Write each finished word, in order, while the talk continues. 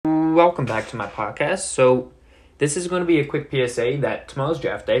welcome back to my podcast. So, this is going to be a quick PSA that tomorrow's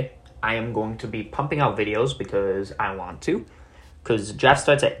draft day. I am going to be pumping out videos because I want to. Because draft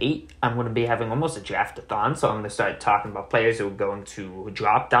starts at 8, I'm going to be having almost a draft-a-thon. So, I'm going to start talking about players who are going to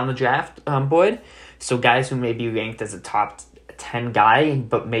drop down the draft board. So, guys who may be ranked as a top 10 guy,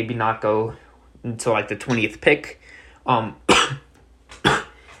 but maybe not go until like the 20th pick. I'll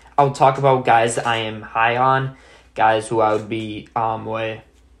talk about guys I am high on. Guys who I would be more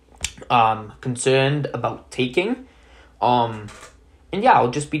concerned about taking. And yeah,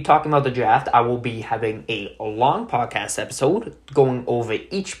 I'll just be talking about the draft. I will be having a long podcast episode going over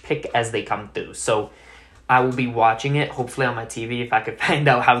each pick as they come through. So I will be watching it, hopefully on my TV if I could find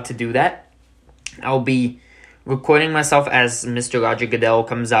out how to do that. I'll be recording myself as Mr. Roger Goodell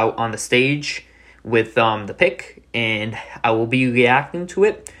comes out on the stage with the pick, and I will be reacting to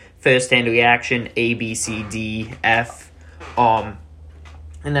it. First-hand reaction, A, B, C, D, F. And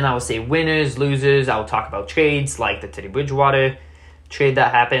then I will say winners, losers. I will talk about trades like the Teddy Bridgewater trade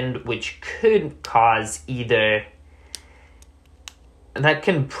that happened, which could cause either... That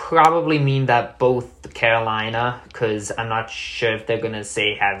can probably mean that both Carolina, because I'm not sure if they're going to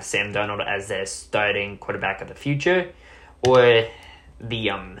say have Sam Darnold as their starting quarterback of the future, or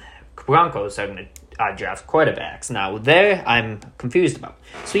the Broncos are going to draft quarterbacks. Now, there, I'm confused about.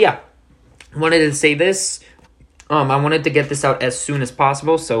 So, yeah, I wanted to say this. I wanted to get this out as soon as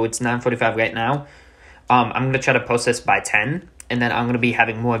possible, so it's 9:45 right now. I'm going to try to post this by 10, and then I'm going to be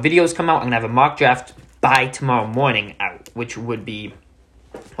having more videos come out. I'm going to have a mock draft by tomorrow morning out, which would be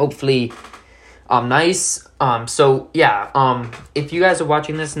hopefully nice. So, yeah, if you guys are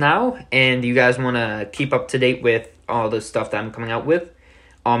watching this now and you guys want to keep up to date with all the stuff that I'm coming out with,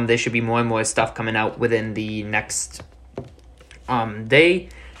 there should be more and more stuff coming out within the next day.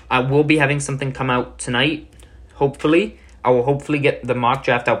 I will be having something come out tonight, hopefully. I will hopefully get the mock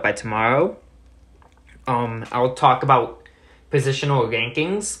draft out by tomorrow. I'll talk about positional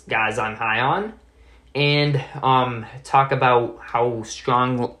rankings, guys I'm high on, and talk about how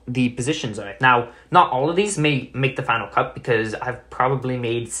strong the positions are. Now, not all of these may make the final cut because I've probably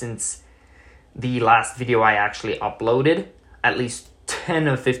made, since the last video I actually uploaded, at least 10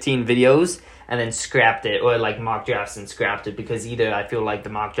 or 15 videos and then scrapped it, or like mock drafts and scrapped it, because either I feel like the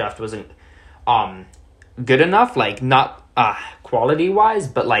mock draft wasn't good enough, like not quality wise,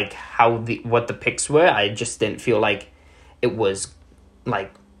 but like what the picks were, I just didn't feel like it was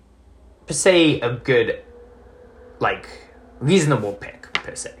like per se a good, like reasonable pick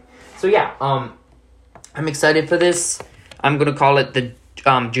per se. So yeah, I'm excited for this. I'm gonna call it the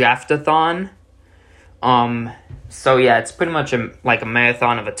draft-a-thon. So yeah, it's pretty much a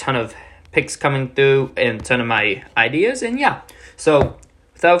marathon of a ton of picks coming through and a ton of my ideas. And yeah, so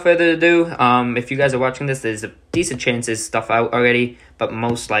without further ado, if you guys are watching this, there's a decent chance there's stuff out already, but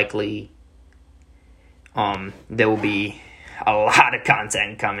most likely there will be a lot of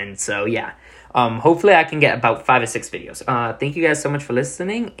content coming. So yeah, hopefully I can get about 5 or 6 videos. Thank you guys so much for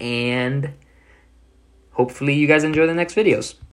listening, and hopefully you guys enjoy the next videos.